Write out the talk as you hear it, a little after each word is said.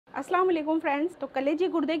अस्सलाम वालेकुम फ्रेंड्स। तो कलेजी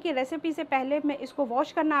गुर्दे की रेसिपी से पहले मैं इसको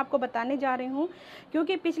वॉश करना आपको बताने जा रही हूँ,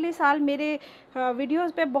 क्योंकि पिछले साल मेरे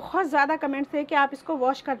वीडियोस पे बहुत ज़्यादा कमेंट्स थे कि आप इसको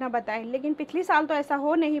वॉश करना बताएं, लेकिन पिछले साल तो ऐसा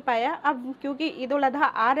हो नहीं पाया। अब क्योंकि ईद उल अज़हा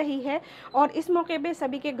आ रही है और इस मौके पे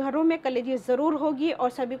सभी के घरों में कलेजी ज़रूर होगी और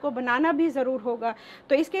सभी को बनाना भी ज़रूर होगा,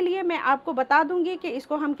 तो इसके लिए मैं आपको बता दूँगी कि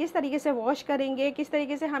इसको हम किस तरीके से वॉश करेंगे, किस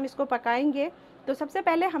तरीके से हम इसको पकाएँगे। तो सबसे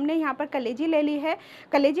पहले हमने यहाँ पर कलेजी ले ली है।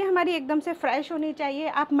 कलेजी हमारी एकदम से फ्रेश होनी चाहिए।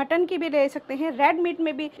 आप मटन की भी ले सकते हैं, रेड मीट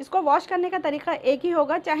में भी। इसको वॉश करने का तरीका एक ही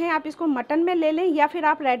होगा, चाहे आप इसको मटन में ले लें या फिर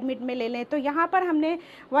आप रेड मीट में ले लें। तो यहाँ पर हमने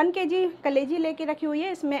 1 kg कलेजी लेके रखी हुई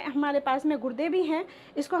है। इसमें हमारे पास में गुर्दे भी हैं।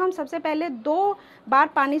 इसको हम सबसे पहले 2 बार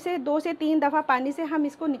पानी से 2 से 3 दफ़ा पानी से हम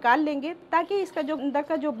इसको निकाल लेंगे, ताकि इसका जो अंदर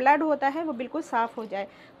का जो ब्लड होता है वो बिल्कुल साफ़ हो जाए।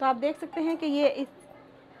 तो आप देख सकते हैं कि ये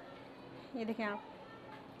देखें आप,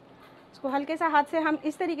 इसको हल्के सा हाथ से हम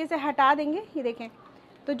इस तरीके से हटा देंगे। ये देखें,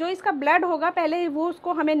 तो जो इसका ब्लड होगा पहले वो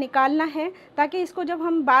उसको हमें निकालना है, ताकि इसको जब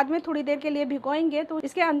हम बाद में थोड़ी देर के लिए भिगोएंगे तो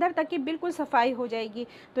इसके अंदर तक की बिल्कुल सफाई हो जाएगी।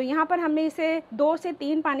 तो यहाँ पर हमें इसे 2 से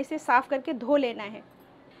 3 पानी से साफ़ करके धो लेना है।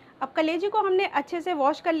 अब कलेजी को हमने अच्छे से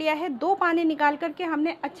वॉश कर लिया है। 2 पानी निकाल करके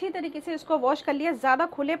हमने अच्छी तरीके से इसको वॉश कर लिया। ज़्यादा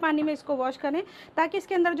खुले पानी में इसको वॉश करें, ताकि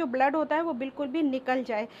इसके अंदर जो ब्लड होता है वो बिल्कुल भी निकल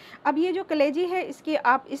जाए। अब ये जो कलेजी है इसकी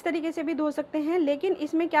आप इस तरीके से भी धो सकते हैं, लेकिन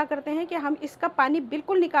इसमें क्या करते हैं कि हम इसका पानी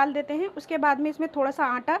बिल्कुल निकाल देते हैं। उसके बाद में इसमें थोड़ा सा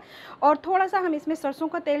आटा और थोड़ा सा हम इसमें सरसों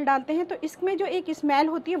का तेल डालते हैं, तो इसमें जो एक स्मेल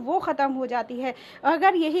होती है वो ख़त्म हो जाती है।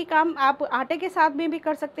 अगर यही काम आप आटे के साथ में भी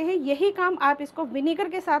कर सकते हैं, यही काम आप इसको विनीगर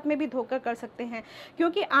के साथ में भी धोकर कर सकते हैं।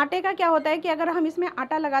 क्योंकि आटे का क्या होता है कि अगर हम इसमें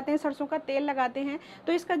आटा लगाते हैं, सरसों का तेल लगाते हैं,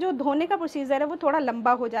 तो इसका जो धोने का प्रोसीजर है वो थोड़ा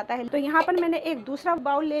लंबा हो जाता है। तो यहाँ पर मैंने एक दूसरा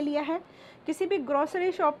बाउल ले लिया है। किसी भी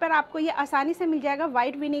ग्रोसरी शॉप पर आपको ये आसानी से मिल जाएगा,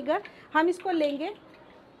 वाइट विनीगर। हम इसको लेंगे,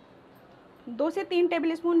 2 से 3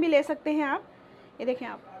 टेबल स्पून भी ले सकते हैं आप। ये देखें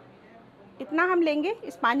आप, इतना हम लेंगे,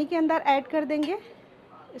 इस पानी के अंदर ऐड कर देंगे।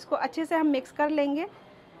 इसको अच्छे से हम मिक्स कर लेंगे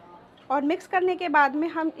और मिक्स करने के बाद में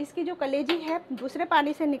हम इसकी जो कलेजी है दूसरे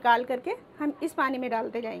पानी से निकाल करके हम इस पानी में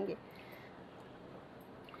डालते जाएंगे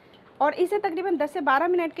और इसे तकरीबन 10 से 12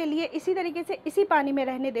 मिनट के लिए इसी तरीके से इसी पानी में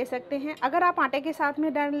रहने दे सकते हैं। अगर आप आटे के साथ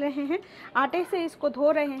में डाल रहे हैं, आटे से इसको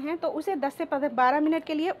धो रहे हैं, तो उसे 10 से 12 मिनट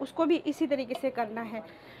के लिए उसको भी इसी तरीके से करना है।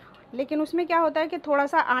 लेकिन उसमें क्या होता है कि थोड़ा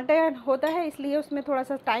सा आटा होता है, इसलिए उसमें थोड़ा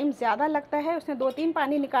सा टाइम ज़्यादा लगता है। उसमें 2-3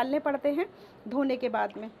 पानी निकालने पड़ते हैं धोने के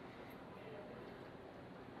बाद में।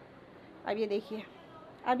 अब ये देखिए,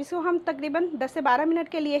 अब इसको हम तकरीबन 10 से 12 मिनट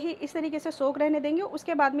के लिए ही इस तरीके से सोख रहने देंगे।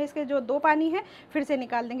 उसके बाद में इसके जो 2 पानी है फिर से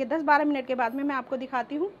निकाल देंगे। 10-12 मिनट के बाद में मैं आपको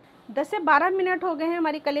दिखाती हूँ। 10 से 12 मिनट हो गए हैं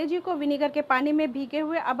हमारी कलेजी को विनीगर के पानी में भीगे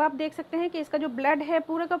हुए। अब आप देख सकते हैं कि इसका जो ब्लड है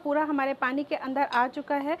पूरा का पूरा हमारे पानी के अंदर आ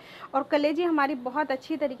चुका है और कलेजी हमारी बहुत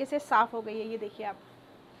अच्छी तरीके से साफ़ हो गई है। ये देखिए आप,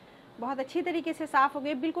 बहुत अच्छी तरीके से साफ़ हो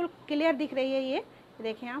गई, बिल्कुल क्लियर दिख रही है। ये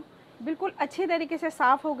देखें आप, बिल्कुल अच्छी तरीके से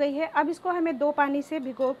साफ़ हो गई है। अब इसको हमें 2 पानी से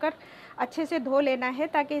भिगोकर अच्छे से धो लेना है,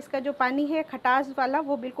 ताकि इसका जो पानी है खटास वाला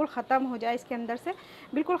वो बिल्कुल ख़त्म हो जाए। इसके अंदर से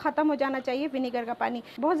बिल्कुल ख़त्म हो जाना चाहिए विनीगर का पानी।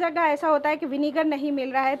 बहुत जगह ऐसा होता है कि विनीगर नहीं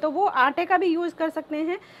मिल रहा है, तो वो आटे का भी यूज़ कर सकते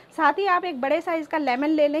हैं। साथ ही आप एक बड़े साइज़ का लेमन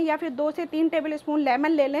ले लें या फिर 2 से 3 टेबल स्पून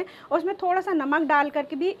लेमन ले लें और उसमें थोड़ा सा नमक डाल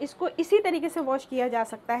करके भी इसको इसी तरीके से वॉश किया जा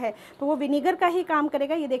सकता है, तो वो विनीगर का ही काम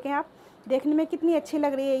करेगा। ये देखें आप, देखने में कितनी अच्छी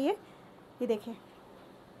लग रही है ये देखें।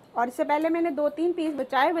 और इससे पहले मैंने 2-3 पीस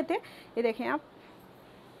बचाए हुए थे। ये देखें आप,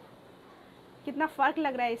 कितना फ़र्क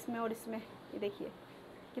लग रहा है इसमें और इसमें। ये देखिए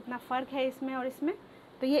कितना फ़र्क है इसमें और इसमें।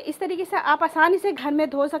 तो ये इस तरीके से आप आसानी से घर में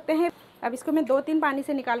धो सकते हैं। अब इसको मैं 2-3 पानी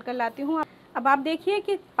से निकाल कर लाती हूँ। अब आप देखिए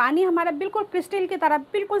कि पानी हमारा बिल्कुल क्रिस्टल की तरह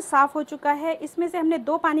बिल्कुल साफ़ हो चुका है। इसमें से हमने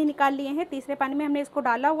 2 पानी निकाल लिए हैं, तीसरे पानी में हमने इसको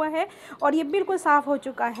डाला हुआ है और ये बिल्कुल साफ़ हो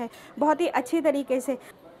चुका है बहुत ही अच्छी तरीके से।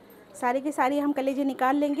 सारी की सारी हम कलेजी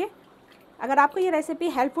निकाल लेंगे। अगर आपको ये रेसिपी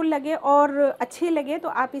हेल्पफुल लगे और अच्छी लगे तो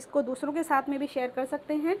आप इसको दूसरों के साथ में भी शेयर कर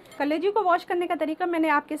सकते हैं। कलेजी को वॉश करने का तरीका मैंने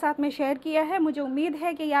आपके साथ में शेयर किया है। मुझे उम्मीद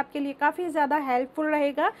है कि ये आपके लिए काफ़ी ज़्यादा हेल्पफुल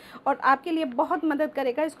रहेगा और आपके लिए बहुत मदद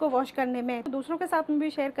करेगा इसको वॉश करने में। दूसरों के साथ में भी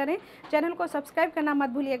शेयर करें। चैनल को सब्सक्राइब करना मत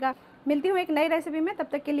भूलिएगा। मिलती हूँ एक नई रेसिपी में, तब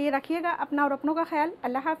तक के लिए रखिएगा अपना और अपनों का ख्याल।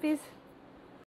 अल्लाह हाफिज़।